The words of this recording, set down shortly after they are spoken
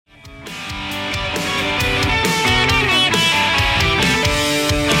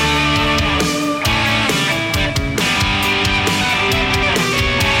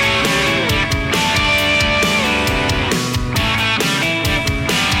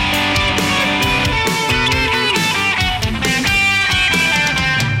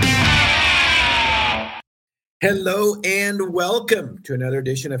Hello and welcome to another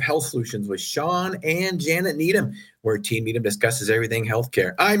edition of Health Solutions with Sean and Janet Needham, where Team Needham discusses everything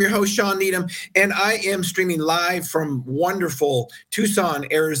healthcare. I'm your host, Sean Needham, and I am streaming live from wonderful Tucson,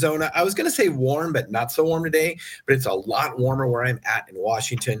 Arizona. I was going to say warm, but not so warm today, but it's a lot warmer where I'm at in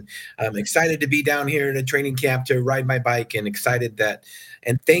Washington. I'm excited to be down here in a training camp to ride my bike, and excited that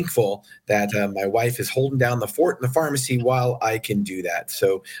and thankful that my wife is holding down the fort in the pharmacy while I can do that.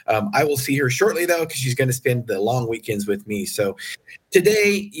 So I will see her shortly, though, because she's going to spend the long weekends with me. So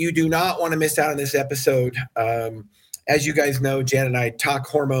today, you do not want to miss out on this episode. As you guys know, Jan and I talk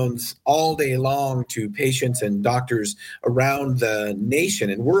hormones all day long to patients and doctors around the nation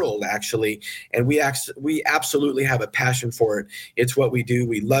and world, actually. And we absolutely have a passion for it. It's what we do.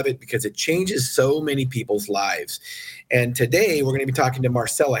 We love it because it changes so many people's lives. And today, we're going to be talking to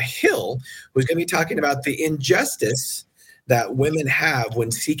Marcella Hill, who's going to be talking about the injustice that women have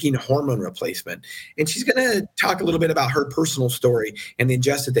when seeking hormone replacement. And she's going to talk a little bit about her personal story and the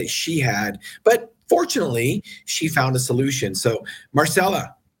injustice that she had. But fortunately, she found a solution. So,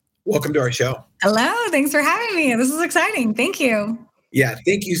 Marcella, welcome to our show. Hello. Thanks for having me. This is exciting. Thank you. Yeah,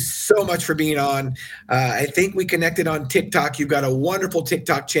 thank you so much for being on. I think we connected on TikTok. You've got a wonderful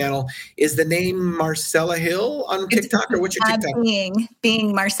TikTok channel. Is the name Marcella Hill on TikTok, or what's your TikTok?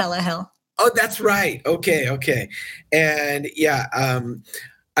 Being Marcella Hill. Oh, that's right. Okay. And yeah,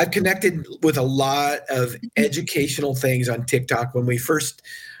 I've connected with a lot of educational things on TikTok. When we first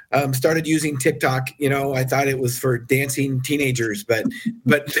started using TikTok, I thought it was for dancing teenagers, but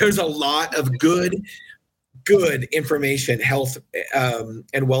there's a lot of good information, health and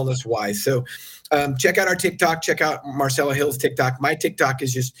wellness wise. So check out our TikTok. Check out Marcella Hill's TikTok. My TikTok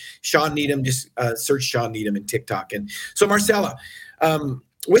is just Sean Needham. Just search Sean Needham in TikTok. And so, Marcella,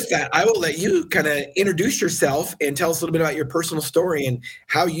 with that, I will let you kind of introduce yourself and tell us a little bit about your personal story and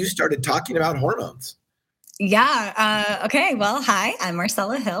how you started talking about hormones. Yeah. Okay. Well, hi, I'm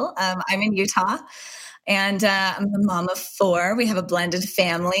Marcella Hill. I'm in Utah, and I'm the mom of 4. We have a blended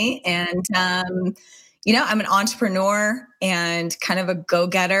family, and I'm an entrepreneur and kind of a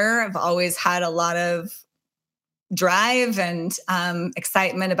go-getter. I've always had a lot of drive and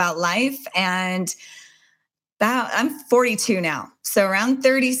excitement about life, and I'm 42 now. So around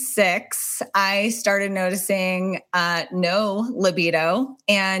 36, I started noticing no libido,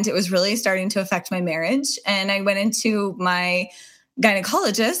 and it was really starting to affect my marriage. And I went into my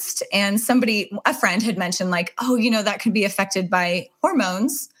gynecologist, and a friend had mentioned that could be affected by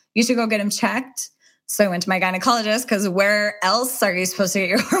hormones. You should go get them checked. So I went to my gynecologist, because where else are you supposed to get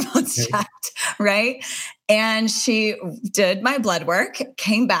your hormones checked, right? And she did my blood work,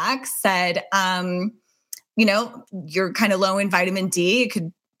 came back, said, you're kind of low in vitamin D. You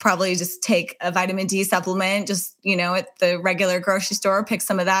could probably just take a vitamin D supplement, at the regular grocery store, pick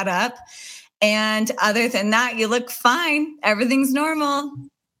some of that up. And other than that, you look fine. Everything's normal.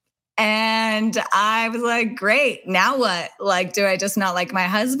 And I was like, great. Now what? Do I just not like my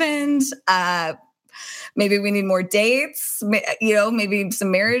husband? Maybe we need more dates, maybe some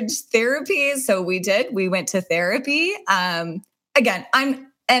marriage therapy. So we did. We went to therapy. Again,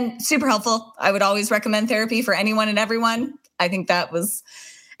 and super helpful. I would always recommend therapy for anyone and everyone. I think that was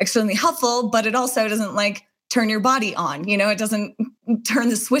extremely helpful, but it also doesn't turn your body on. It doesn't turn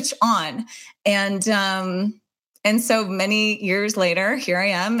the switch on. And so many years later, here I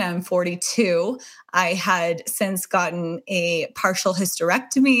am. I'm 42. I had since gotten a partial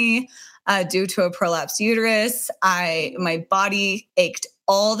hysterectomy due to a prolapsed uterus. My body ached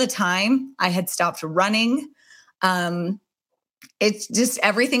all the time. I had stopped running. It's just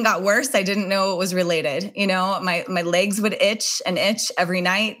everything got worse. I didn't know it was related. My legs would itch every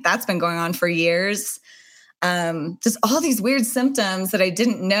night. That's been going on for years. Just all these weird symptoms that I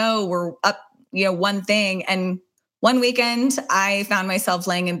didn't know were up, one thing. And one weekend I found myself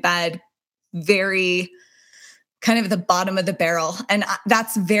laying in bed, very kind of at the bottom of the barrel. And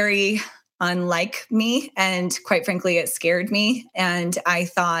that's very unlike me. And quite frankly, it scared me. And I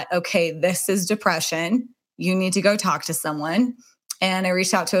thought, okay, this is depression. You need to go talk to someone. And I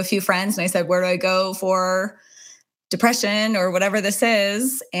reached out to a few friends and I said, where do I go for depression or whatever this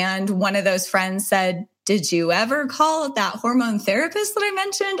is? And one of those friends said, did you ever call that hormone therapist that I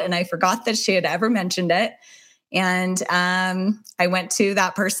mentioned? And I forgot that she had ever mentioned it. And I went to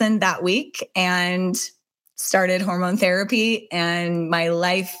that person that week and started hormone therapy, and my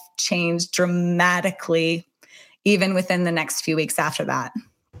life changed dramatically, even within the next few weeks after that.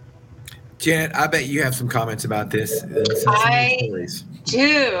 Janet, I bet you have some comments about this. I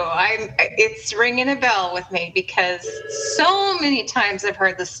do. It's ringing a bell with me because so many times I've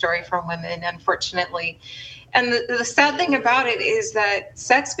heard this story from women, unfortunately. And the sad thing about it is that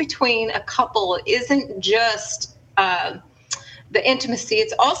sex between a couple isn't just the intimacy,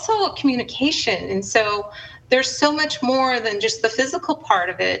 it's also a communication. And so there's so much more than just the physical part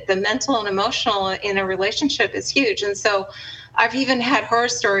of it. The mental and emotional in a relationship is huge. And so I've even had horror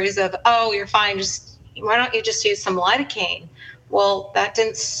stories of, oh, you're fine, why don't you just use some lidocaine? Well, that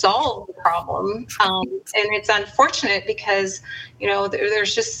didn't solve the problem. And it's unfortunate because,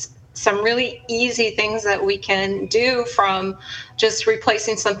 there's just some really easy things that we can do from just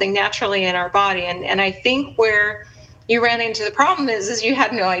replacing something naturally in our body. And I think where you ran into the problem is you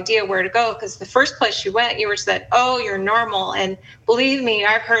had no idea where to go, because the first place you went, you were said, oh, you're normal. And believe me,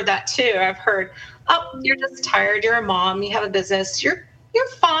 I've heard that too. I've heard, oh, you're just tired. You're a mom. You have a business. You're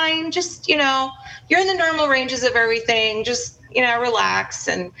fine. Just, you're in the normal ranges of everything. Just, relax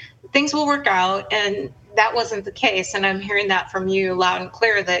and things will work out. And that wasn't the case. And I'm hearing that from you loud and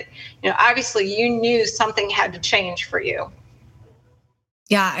clear that, obviously you knew something had to change for you.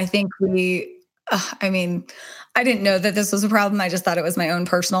 Yeah, I think I didn't know that this was a problem. I just thought it was my own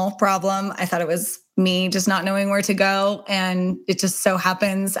personal problem. I thought it was me just not knowing where to go. And it just so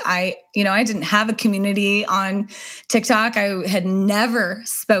happens I didn't have a community on TikTok. I had never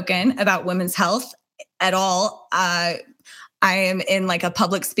spoken about women's health at all. I am in like a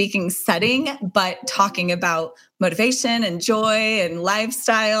public speaking setting, but talking about motivation and joy and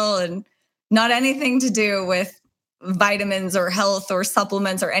lifestyle and not anything to do with vitamins or health or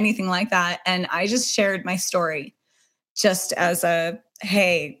supplements or anything like that. And I just shared my story just as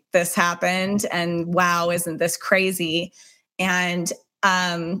hey, this happened and wow, isn't this crazy? And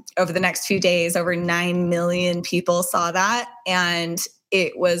over the next few days, over 9 million people saw that. And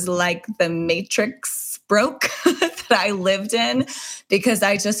it was like the Matrix broke that I lived in, because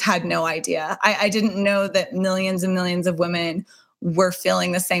I just had no idea. I didn't know that millions and millions of women were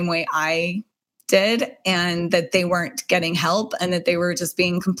feeling the same way I did, and that they weren't getting help, and that they were just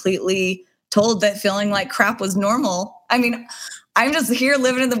being completely told that feeling like crap was normal. I mean, I'm just here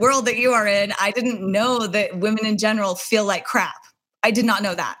living in the world that you are in. I didn't know that women in general feel like crap. I did not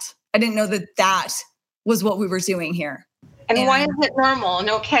know that. I didn't know that that was what we were doing here. And why is it normal and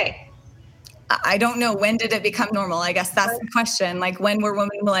okay? I don't know. When did it become normal? I guess that's the question. Like, when were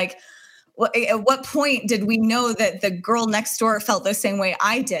women like, at what point did we know that the girl next door felt the same way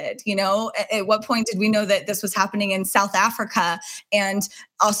I did? At what point did we know that this was happening in South Africa and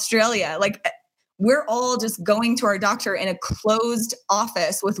Australia? Like, we're all just going to our doctor in a closed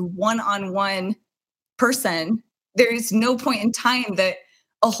office with one-on-one person. There is no point in time that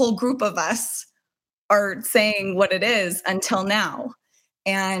a whole group of us are saying what it is until now.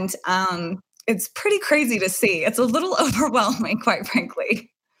 And it's pretty crazy to see. It's a little overwhelming, quite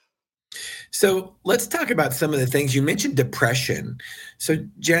frankly. So let's talk about some of the things. You mentioned depression. So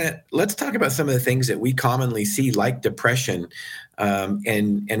Janet, let's talk about some of the things that we commonly see, like depression,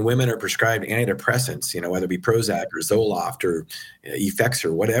 and women are prescribed antidepressants, whether it be Prozac or Zoloft or Effects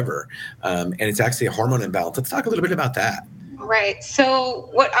or whatever. And it's actually a hormone imbalance. Let's talk a little bit about that. Right. So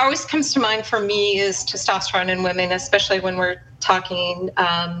what always comes to mind for me is testosterone in women, especially when we're talking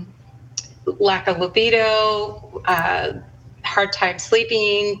lack of libido, hard time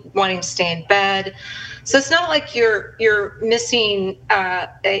sleeping, wanting to stay in bed. So it's not like you're missing an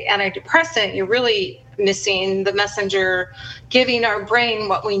antidepressant. You're really missing the messenger giving our brain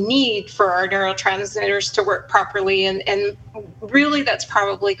what we need for our neurotransmitters to work properly. And really that's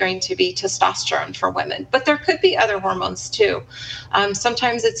probably going to be testosterone for women. But there could be other hormones too.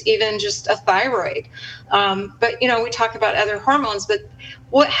 Sometimes it's even just a thyroid. But, we talk about other hormones. But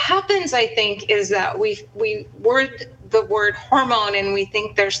what happens, I think, is that we word the word hormone and we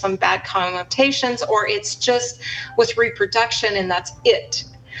think there's some bad connotations, or it's just with reproduction and that's it.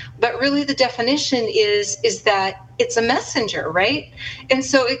 But really the definition is that it's a messenger, right? And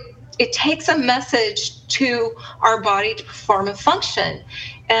so it takes a message to our body to perform a function.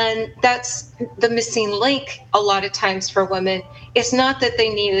 And that's the missing link a lot of times for women. It's not that they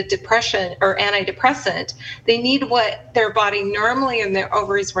need a depression or antidepressant. They need what their body normally and their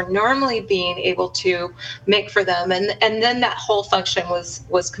ovaries were normally being able to make for them. And then that whole function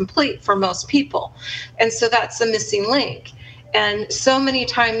was complete for most people. And so that's the missing link. And so many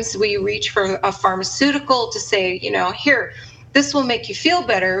times we reach for a pharmaceutical to say, here, this will make you feel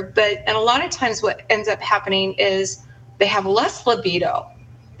better. And a lot of times what ends up happening is they have less libido,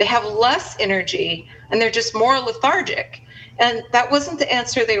 they have less energy, and they're just more lethargic. And that wasn't the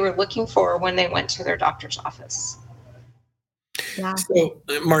answer they were looking for when they went to their doctor's office. Yeah. So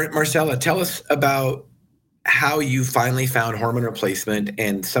Marcella, tell us about how you finally found hormone replacement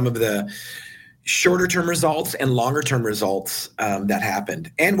and some of the shorter term results and longer term results that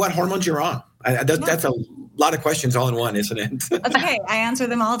happened, and what hormones you're on. That's a lot of questions all in one, isn't it? That's okay. I answer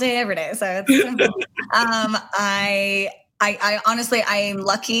them all day, every day. So it's simple. I honestly, I am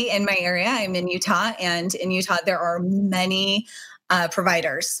lucky in my area. I'm in Utah, and in Utah, there are many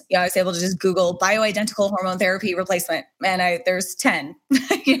providers. I was able to just Google bioidentical hormone therapy replacement, and there's 10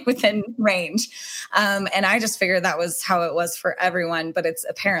 within range. And I just figured that was how it was for everyone, but it's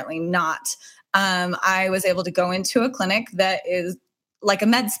apparently not. I was able to go into a clinic that is like a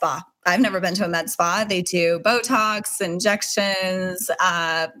med spa. I've never been to a med spa. They do Botox, injections,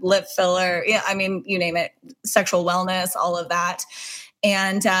 lip filler. Yeah, I mean, you name it, sexual wellness, all of that.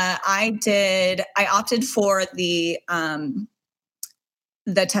 And I opted for the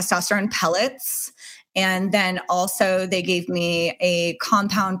testosterone pellets. And then also they gave me a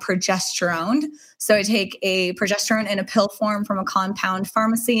compound progesterone. So I take a progesterone in a pill form from a compound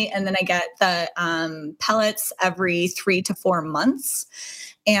pharmacy, and then I get the pellets every 3 to 4 months.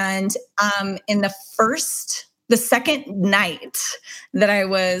 And in the second night that I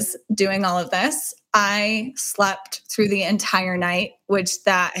was doing all of this, I slept through the entire night, which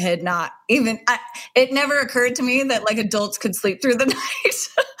that had not even, it never occurred to me that like adults could sleep through the night.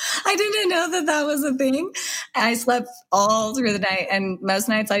 I didn't know that was a thing. I slept all through the night, and most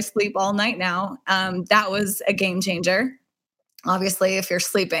nights I sleep all night now. That was a game changer. Obviously, if you're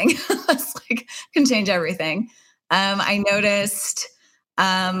sleeping, it's like can change everything. I noticed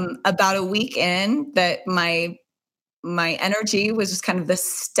about a week in that my energy was just kind of this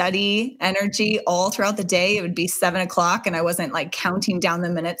steady energy all throughout the day. It would be 7 o'clock and I wasn't like counting down the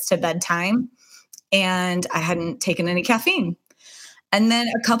minutes to bedtime, and I hadn't taken any caffeine. And then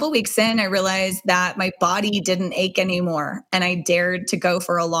a couple weeks in, I realized that my body didn't ache anymore, and I dared to go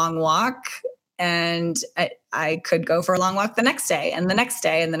for a long walk, and I could go for a long walk the next day and the next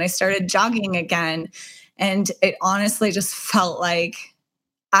day. And then I started jogging again, and it honestly just felt like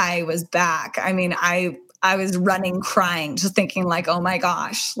I was back. I mean, I was running, crying, just thinking like, oh my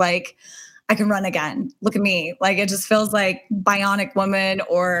gosh, like I can run again. Look at me. Like, it just feels like bionic woman,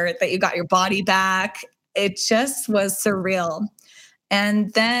 or that you got your body back. It just was surreal.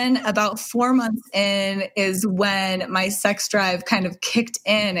 And then about 4 months in is when my sex drive kind of kicked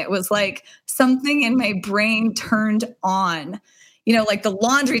in. It was like something in my brain turned on. Like the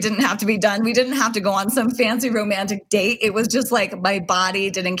laundry didn't have to be done. We didn't have to go on some fancy romantic date. It was just like my body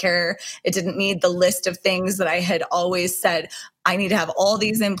didn't care. It didn't need the list of things that I had always said, I need to have all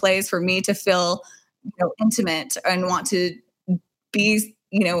these in place for me to feel, intimate and want to be,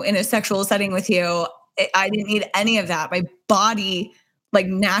 in a sexual setting with you. I didn't need any of that. My body like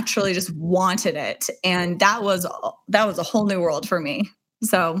naturally just wanted it. And that was a whole new world for me.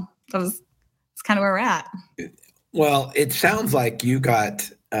 So it's kind of where we're at. Well, it sounds like you got,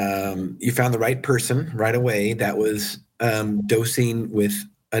 you found the right person right away that was dosing with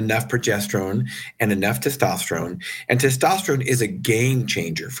enough progesterone and enough testosterone. And testosterone is a game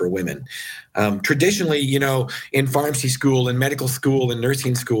changer for women. Traditionally, in pharmacy school and medical school and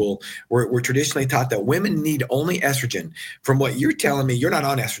nursing school, we're traditionally taught that women need only estrogen. From what you're telling me, you're not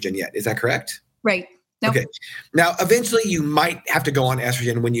on estrogen yet. Is that correct? Right. Nope. Okay. Now, eventually you might have to go on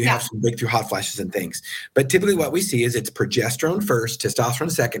estrogen when you have some breakthrough hot flashes and things. But typically what we see is it's progesterone first,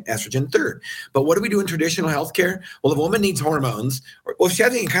 testosterone second, estrogen third. But what do we do in traditional healthcare? Well, if a woman needs hormones, or if she's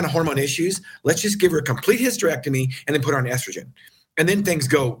having any kind of hormone issues, let's just give her a complete hysterectomy and then put her on estrogen. And then things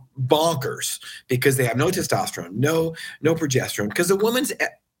go bonkers because they have no testosterone, no progesterone, because the woman's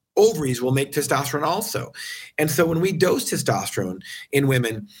ovaries will make testosterone also. And so when we dose testosterone in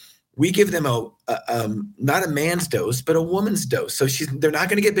women, we give them not a man's dose, but a woman's dose. So they're not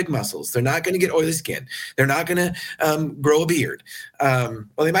going to get big muscles. They're not going to get oily skin. They're not going to grow a beard. Well,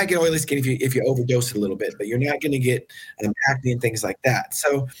 they might get oily skin if you overdose it a little bit, but you're not going to get acne and things like that.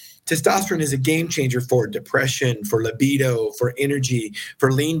 So testosterone is a game changer for depression, for libido, for energy, for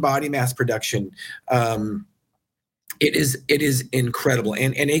lean body mass production. It is incredible,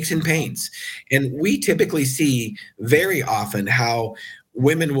 and aches and pains. And we typically see very often how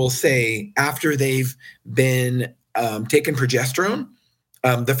women will say after they've been taking progesterone,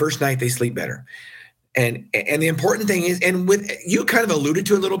 the first night they sleep better. And the important thing is, and with you kind of alluded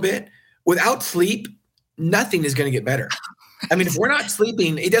to a little bit, without sleep, nothing is going to get better. I mean, if we're not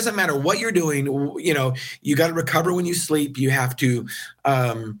sleeping, it doesn't matter what you're doing. You got to recover when you sleep. You have to.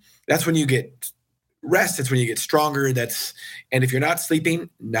 That's when you get rest. That's when you get stronger. And if you're not sleeping,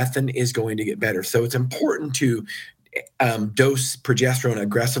 nothing is going to get better. So it's important to dose progesterone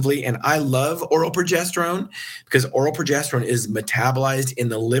aggressively. And I love oral progesterone because oral progesterone is metabolized in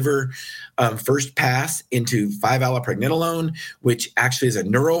the liver first pass into 5-allopregnanolone, which actually is a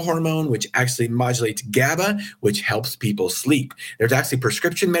neurohormone, which actually modulates GABA, which helps people sleep. There's actually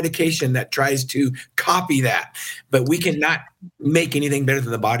prescription medication that tries to copy that, but we cannot make anything better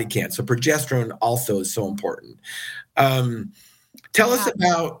than the body can. So progesterone also is so important. Tell us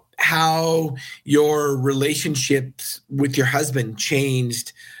about how your relationships with your husband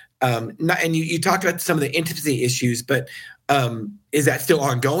changed. And you talked about some of the intimacy issues, but is that still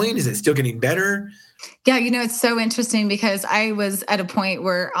ongoing? Is it still getting better? Yeah, it's so interesting because I was at a point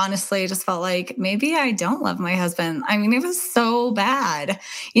where honestly I just felt like maybe I don't love my husband. I mean, it was so bad,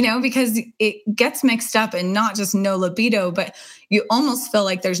 because it gets mixed up and not just no libido, but you almost feel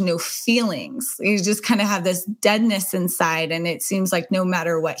like there's no feelings. You just kind of have this deadness inside. And it seems like no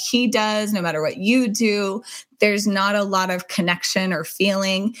matter what he does, no matter what you do, there's not a lot of connection or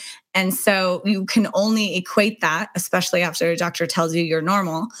feeling. And so you can only equate that, especially after a doctor tells you you're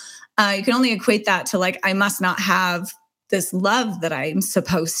normal. You can only equate that to like, I must not have this love that I'm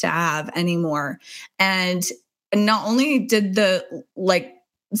supposed to have anymore. And not only did the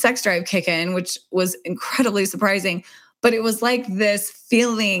sex drive kick in, which was incredibly surprising, but it was like this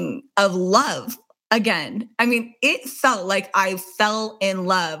feeling of love again. I mean, it felt like I fell in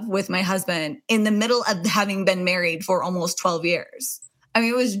love with my husband in the middle of having been married for almost 12 years. I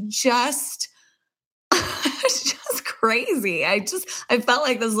mean, it was just crazy. I felt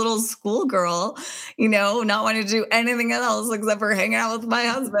like this little schoolgirl, not wanting to do anything else except for hanging out with my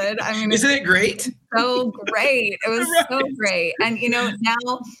husband. I mean, isn't it great? So great. It was right. So great. And,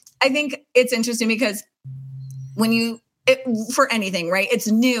 now I think it's interesting because when for anything, right? It's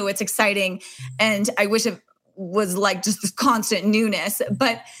new, it's exciting. And I wish it was like just this constant newness,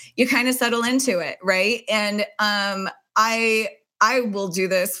 but you kind of settle into it. Right. And, I will do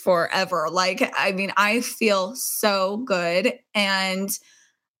this forever. I feel so good. And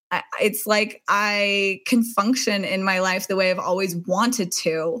it's like I can function in my life the way I've always wanted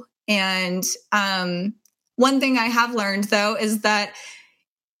to. And one thing I have learned, though, is that,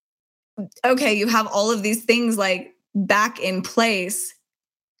 okay, you have all of these things like back in place.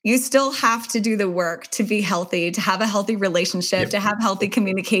 You still have to do the work to be healthy, to have a healthy relationship, to have healthy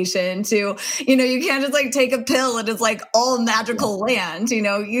communication, you can't just like take a pill and it's like all magical land,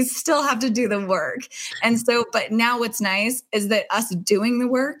 you still have to do the work. And so, but now what's nice is that us doing the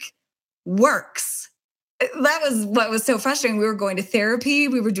work works. That was what was so frustrating. We were going to therapy,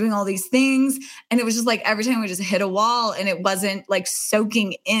 we were doing all these things, and it was just like every time we just hit a wall and it wasn't like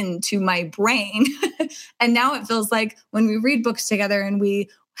soaking into my brain. And now it feels like when we read books together and we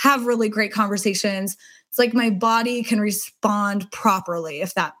have really great conversations, it's like my body can respond properly,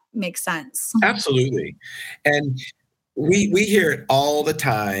 if that makes sense. Absolutely. And we hear it all the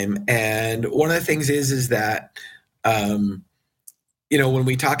time. And one of the things is that, when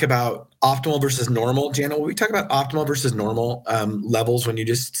we talk about optimal versus normal, Jana, when we talk about optimal versus normal levels, when you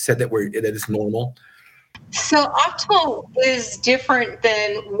just said that it's normal. So optimal is different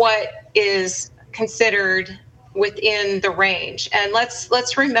than what is considered within the range. And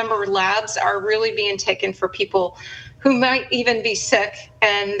let's remember, labs are really being taken for people who might even be sick,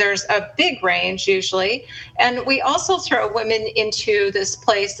 and there's a big range usually. And we also throw women into this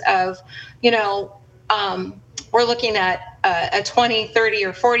place of, we're looking at a 20, 30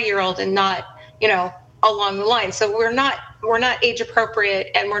 or 40-year-old and not, along the line. So we're not age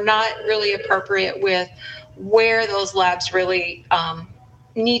appropriate, and we're not really appropriate with where those labs really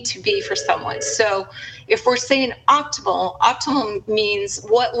need to be for someone. So if we're saying optimal means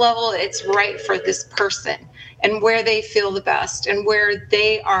what level it's right for this person and where they feel the best and where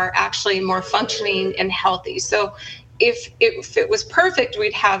they are actually more functioning and healthy. So if it was perfect,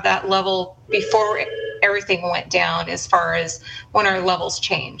 we'd have that level before everything went down as far as when our levels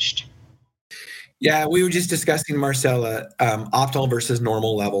changed. Yeah, we were just discussing, Marcella, optimal versus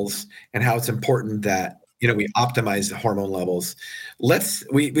normal levels and how it's important that we optimize the hormone levels.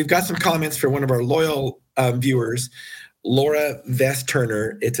 We've got some comments for one of our loyal viewers, Laura Vest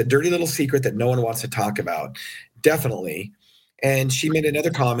Turner. It's a dirty little secret that no one wants to talk about. Definitely. And she made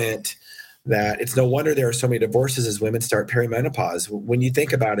another comment that it's no wonder there are so many divorces as women start perimenopause. When you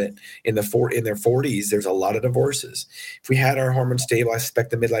think about it, in their 40s, there's a lot of divorces. If we had our hormones stable, I suspect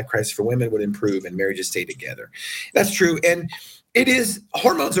the midlife crisis for women would improve and marriages stay together. That's true. And it is,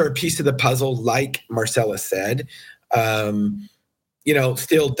 hormones are a piece of the puzzle, like Marcella said.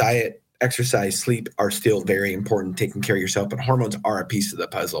 Still diet, exercise, sleep are still very important, taking care of yourself, but hormones are a piece of the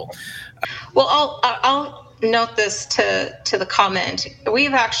puzzle. Well, I'll note this to the comment.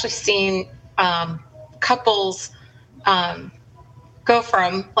 We've actually seen couples go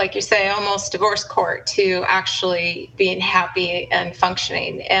from, like you say, almost divorce court to actually being happy and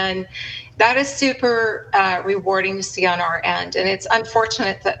functioning. And that is super rewarding to see on our end. And it's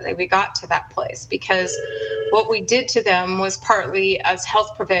unfortunate that we got to that place, because what we did to them was partly, as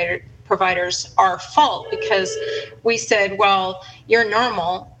health providers, our fault, because we said, well, you're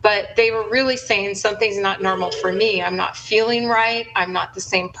normal, but they were really saying something's not normal for me. I'm not feeling right. I'm not the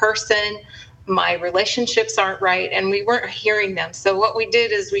same person. My relationships aren't right, and we weren't hearing them. So what we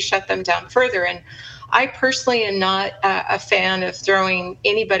did is we shut them down further. And I personally am not a fan of throwing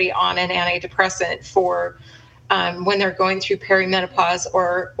anybody on an antidepressant for when they're going through perimenopause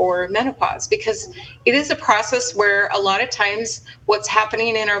or menopause, because it is a process where a lot of times what's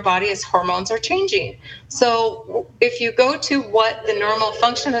happening in our body is hormones are changing. So if you go to what the normal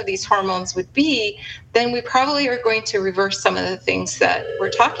function of these hormones would be, then we probably are going to reverse some of the things that we're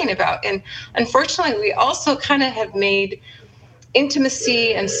talking about. And unfortunately, we also kind of have made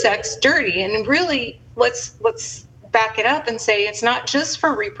intimacy and sex dirty. And really, let's back it up and say it's not just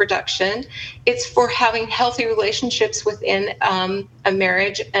for reproduction, it's for having healthy relationships within a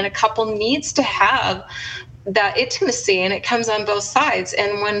marriage, and a couple needs to have that intimacy, and it comes on both sides.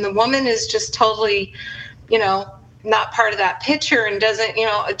 And when the woman is just totally, not part of that picture and doesn't,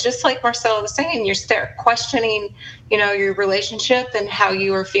 just like Marcella was saying, you start questioning, your relationship and how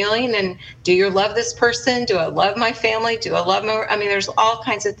you are feeling, and do you love this person? Do I love my family? Do I love my, there's all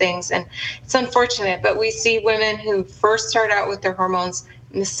kinds of things, and it's unfortunate, but we see women who first start out with their hormones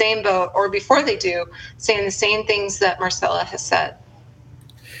in the same boat, or before they do, saying the same things that Marcella has said.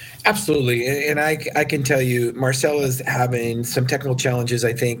 Absolutely. And I can tell you, Marcella's having some technical challenges,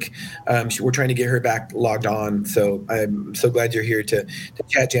 I think. We're trying to get her back logged on. So I'm so glad you're here to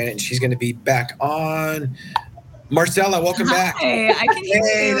chat, Janet. And she's going to be back on. Marcella, welcome back. Hey, I can hear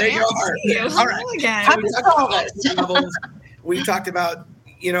you. There you are. You. All right. Again. We talked about,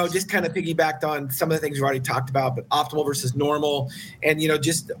 just kind of piggybacked on some of the things we've already talked about, but optimal versus normal. And,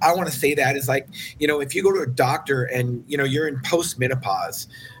 I want to say that is like, if you go to a doctor and, you're in post-menopause,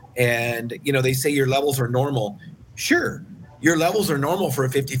 and, they say your levels are normal. Sure, your levels are normal for a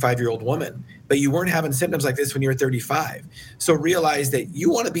 55-year-old woman, but you weren't having symptoms like this when you were 35. So realize that you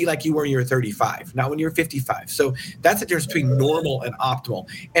want to be like you were when you were 35, not when you're 55. So that's the difference between normal and optimal.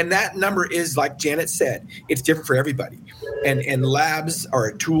 And that number is, like Janet said, it's different for everybody. And labs are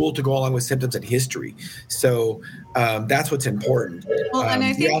a tool to go along with symptoms and history. So that's what's important. Well, and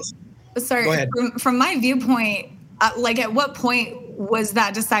I think, sorry, go ahead. From my viewpoint, at what point was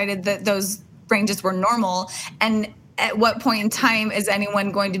that decided that those ranges were normal? And at what point in time is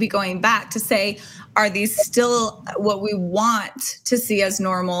anyone going to be going back to say, are these still what we want to see as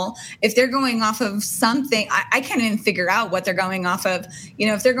normal? If they're going off of something, I can't even figure out what they're going off of.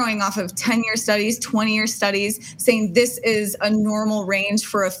 If they're going off of 10-year studies, 20-year studies, saying this is a normal range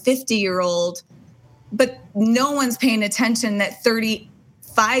for a 50-year-old, but no one's paying attention that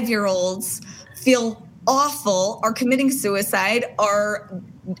 35-year-olds feel awful, are committing suicide, are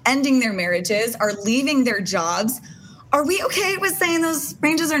ending their marriages, are leaving their jobs. Are we okay with saying those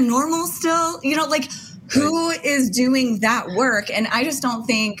ranges are normal still? Who is doing that work? And I just don't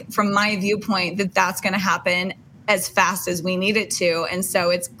think, from my viewpoint, that that's going to happen as fast as we need it to. And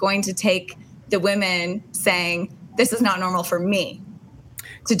so it's going to take the women saying, this is not normal for me,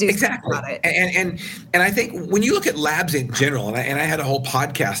 to do exactly something about it. And I think when you look at labs in general, and I had a whole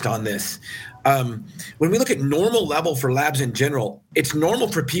podcast on this, when we look at normal level for labs in general, it's normal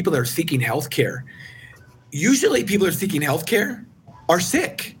for people that are seeking healthcare. Usually people that are seeking healthcare are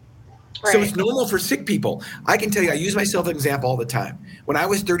sick. Right. So it's normal for sick people. I can tell you, I use myself as an example all the time. When I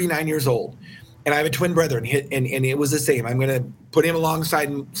was 39 years old, and I have a twin brother, and it was the same. I'm going to put him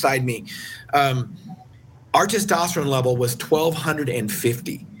alongside me. Our testosterone level was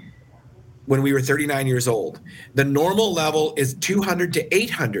 1,250 when we were 39 years old. The normal level is 200 to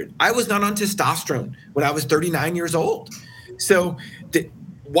 800. I was not on testosterone when I was 39 years old. So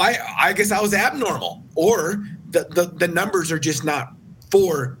why? I guess I was abnormal, or the numbers are just not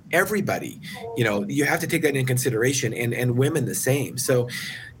for everybody. You have to take that into consideration, and women the same. So,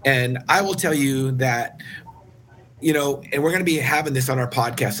 and I will tell you that, and we're going to be having this on our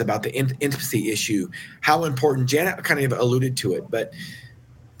podcast about the intimacy issue, how important, Janet kind of alluded to it, but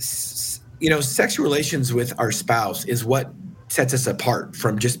sexual relations with our spouse is what sets us apart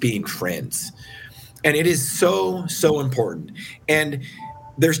from just being friends. And it is so, so important. And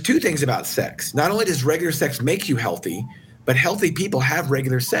there's two things about sex. Not only does regular sex make you healthy, but healthy people have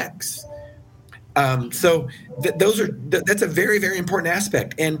regular sex. So that's a very, very important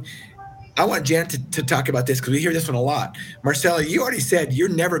aspect. And I want Janet to talk about this because we hear this one a lot. Marcella, you already said you're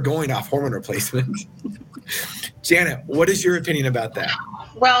never going off hormone replacement. Janet, what is your opinion about that?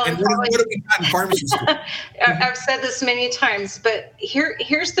 Well, and what have we got in pharmacy school? I've said this many times, but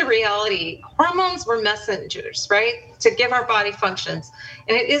here's the reality. Hormones were messengers, right? To give our body functions.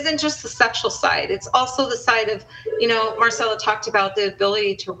 And it isn't just the sexual side. It's also the side of, Marcella talked about the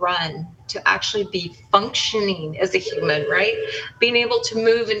ability to run, to actually be functioning as a human, right? Being able to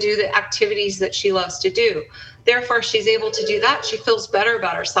move and do the activities that she loves to do. Therefore, she's able to do that. She feels better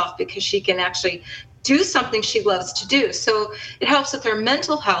about herself because she can actually do something she loves to do. So it helps with her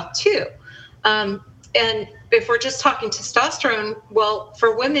mental health too. And if we're just talking testosterone, well,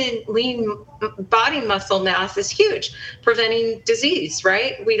 for women, lean body muscle mass is huge, preventing disease,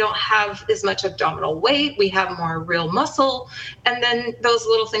 right? We don't have as much abdominal weight. We have more real muscle. And then those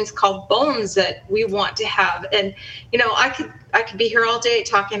little things called bones that we want to have. And, I could be here all day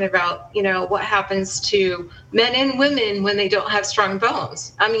talking about, what happens to men and women when they don't have strong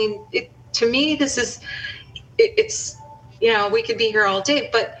bones. I mean, to me, it's we could be here all day,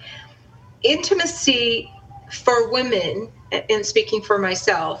 but intimacy for women, and speaking for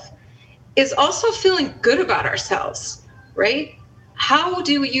myself, is also feeling good about ourselves, right? How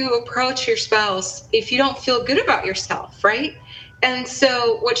do you approach your spouse if you don't feel good about yourself, right? And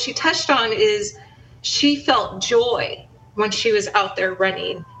so what she touched on is she felt joy when she was out there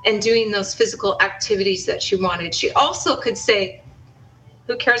running and doing those physical activities that she wanted. She also could say,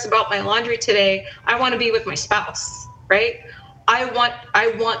 who cares about my laundry today? I want to be with my spouse, right? I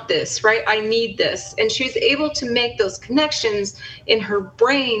want this, right? I need this. And she was able to make those connections in her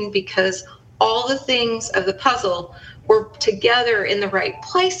brain because all the things of the puzzle were together in the right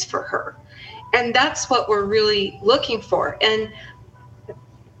place for her. And that's what we're really looking for. And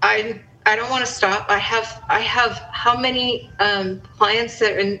I don't want to stop. I have how many clients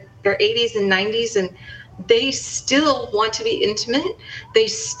that are in their 80s and 90s, and they still want to be intimate. They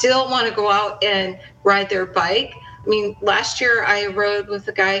still want to go out and ride their bike. I mean, last year I rode with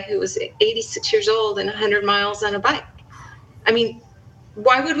a guy who was 86 years old and 100 miles on a bike. I mean,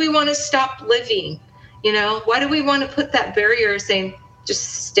 why would we want to stop living? Why do we want to put that barrier saying,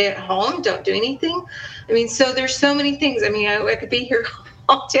 just stay at home, don't do anything? I mean, so there's so many things. I mean, I could be here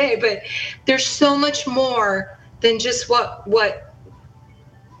all day, but there's so much more than just what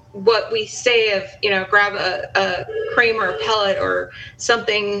we say of, grab a cream or a pellet or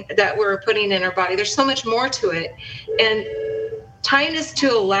something that we're putting in our body. There's so much more to it. And tying us to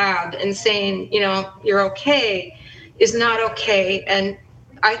a lab and saying, you're okay is not okay. And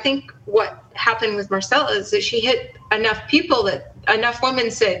I think what happened with Marcella is that she hit enough people that enough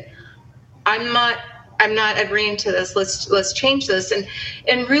women said, I'm not agreeing to this. Let's change this.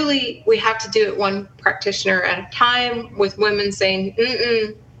 And really we have to do it one practitioner at a time, with women saying,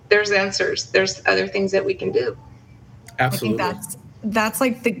 there's answers. There's other things that we can do. Absolutely. I think that's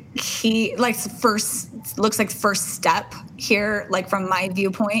like the key, like first step here, like from my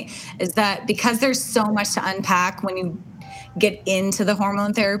viewpoint, is that because there's so much to unpack when you get into the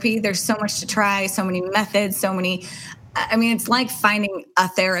hormone therapy, there's so much to try, so many methods, it's like finding a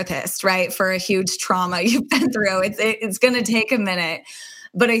therapist, right? For a huge trauma you've been through. It's going to take a minute.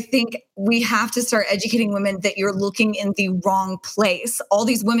 But I think we have to start educating women that you're looking in the wrong place. All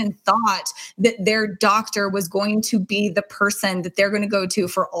these women thought that their doctor was going to be the person that they're going to go to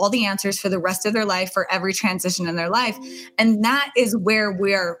for all the answers for the rest of their life, for every transition in their life. And that is where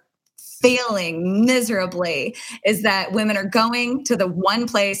we're failing miserably, is that women are going to the one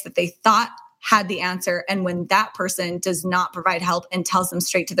place that they thought had the answer. And when that person does not provide help and tells them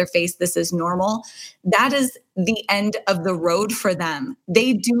straight to their face, this is normal, that is the end of the road for them.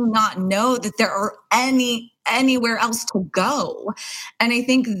 They do not know that there are anywhere else to go. And I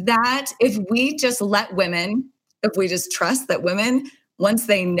think that if we just trust that women, once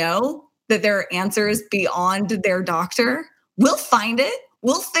they know that there are answers beyond their doctor, we'll find it.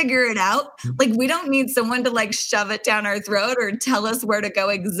 We'll figure it out. Like, we don't need someone to shove it down our throat or tell us where to go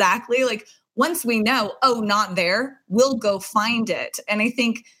exactly. Once we know, not there, we'll go find it. And I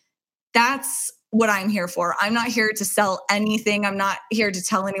think that's what I'm here for. I'm not here to sell anything. I'm not here to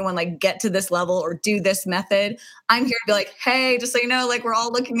tell anyone get to this level or do this method. I'm here to be hey, just so you know, we're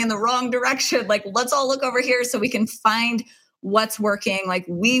all looking in the wrong direction. Let's all look over here so we can find what's working.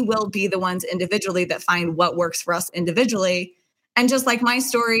 We will be the ones individually that find what works for us individually. And just like my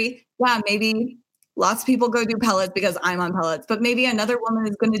story, maybe lots of people go do pellets because I'm on pellets, but maybe another woman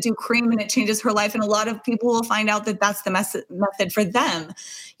is going to do cream and it changes her life. And a lot of people will find out that that's the method for them.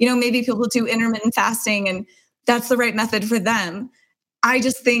 Maybe people do intermittent fasting and that's the right method for them. I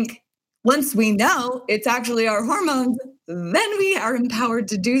just think once we know it's actually our hormones then we are empowered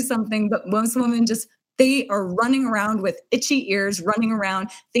to do something. But most women they are running around with itchy ears, running around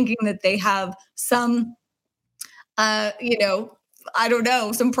thinking that they have some, I don't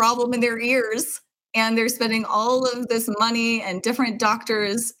know, some problem in their ears. And they're spending all of this money and different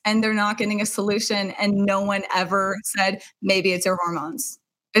doctors, and they're not getting a solution. And no one ever said, maybe it's your hormones.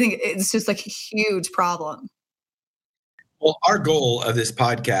 I think it's just like a huge problem. Well, our goal of this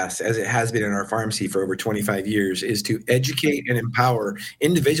podcast, as it has been in our pharmacy for over 25 years, is to educate and empower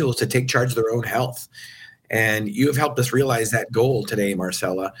individuals to take charge of their own health. And you have helped us realize that goal today,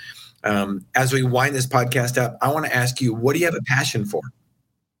 Marcella. As we wind this podcast up, I want to ask you, what do you have a passion for?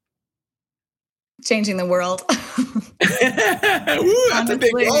 Changing the world. Ooh, that's honestly, a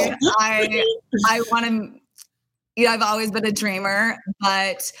big goal. I want to, I've always been a dreamer,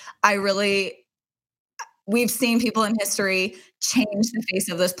 but we've seen people in history change the face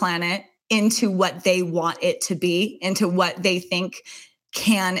of this planet into what they want it to be, into what they think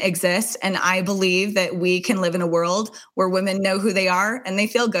can exist. And I believe that we can live in a world where women know who they are and they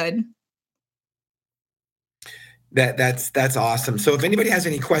feel good. That's awesome. So if anybody has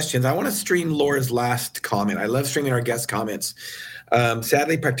any questions, I want to stream Laura's last comment. I love streaming our guest comments.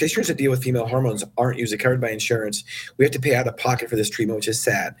 Sadly, practitioners that deal with female hormones aren't usually covered by insurance. We have to pay out of pocket for this treatment, which is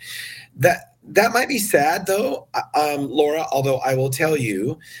sad. That might be sad, though, Laura, although I will tell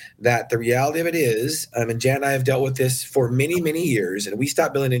you that the reality of it is, and Jan and I have dealt with this for many, many years, and we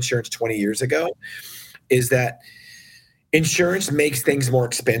stopped billing insurance 20 years ago, is that insurance makes things more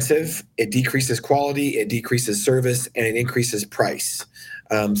expensive. It decreases quality, it decreases service, and it increases price.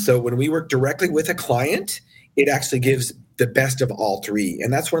 So when we work directly with a client, it actually gives the best of all three.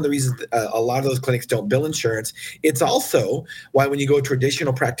 And that's one of the reasons a lot of those clinics don't bill insurance. It's also why when you go to a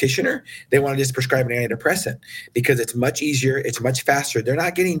traditional practitioner, they want to just prescribe an antidepressant because it's much easier, it's much faster. They're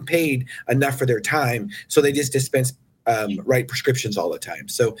not getting paid enough for their time, so they just dispense write prescriptions all the time.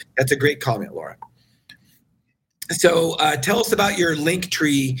 So that's a great comment, Laura. So tell us about your link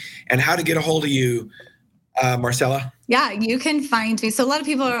tree and how to get a hold of you, Marcella. Yeah, you can find me. So a lot of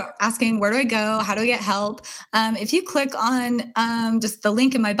people are asking, where do I go? How do I get help? If you click on just the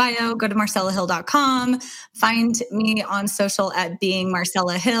link in my bio, go to marcellahill.com, find me on social at being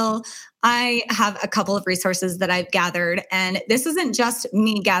Marcella Hill. I have a couple of resources that I've gathered, and this isn't just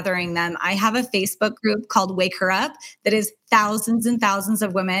me gathering them. I have a Facebook group called Wake Her Up that is thousands and thousands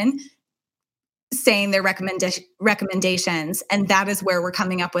of women saying their recommendations. And that is where we're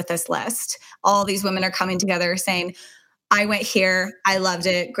coming up with this list. All these women are coming together saying, I went here, I loved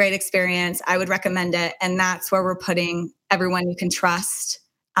it, great experience, I would recommend it. And that's where we're putting everyone you can trust.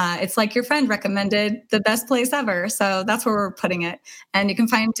 It's like your friend recommended the best place ever. So that's where we're putting it. And you can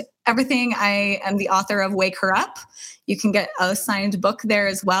find everything. I am the author of Wake Her Up. You can get a signed book there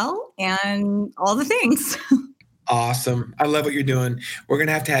as well and all the things. Awesome. I love what you're doing. We're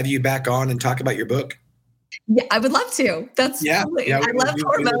going to have you back on and talk about your book. Yeah, I would love to. I love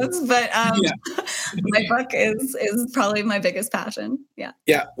hormones, but my book is probably my biggest passion. Yeah.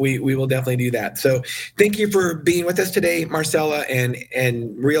 Yeah, we will definitely do that. So thank you for being with us today, Marcella, and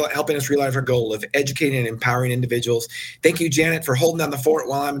helping us realize our goal of educating and empowering individuals. Thank you, Janet, for holding down the fort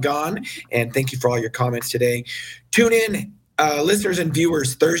while I'm gone. And thank you for all your comments today. Tune in. Listeners and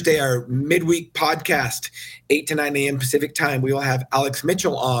viewers, Thursday, our midweek podcast, 8 to 9 a.m. Pacific time, we will have Alex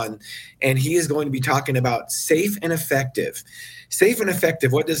Mitchell on, and he is going to be talking about safe and effective. Safe and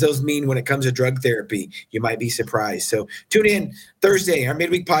effective, what does those mean when it comes to drug therapy? You might be surprised. So tune in Thursday, our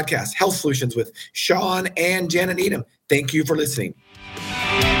midweek podcast, Health Solutions with Sean and Janet Needham. Thank you for listening.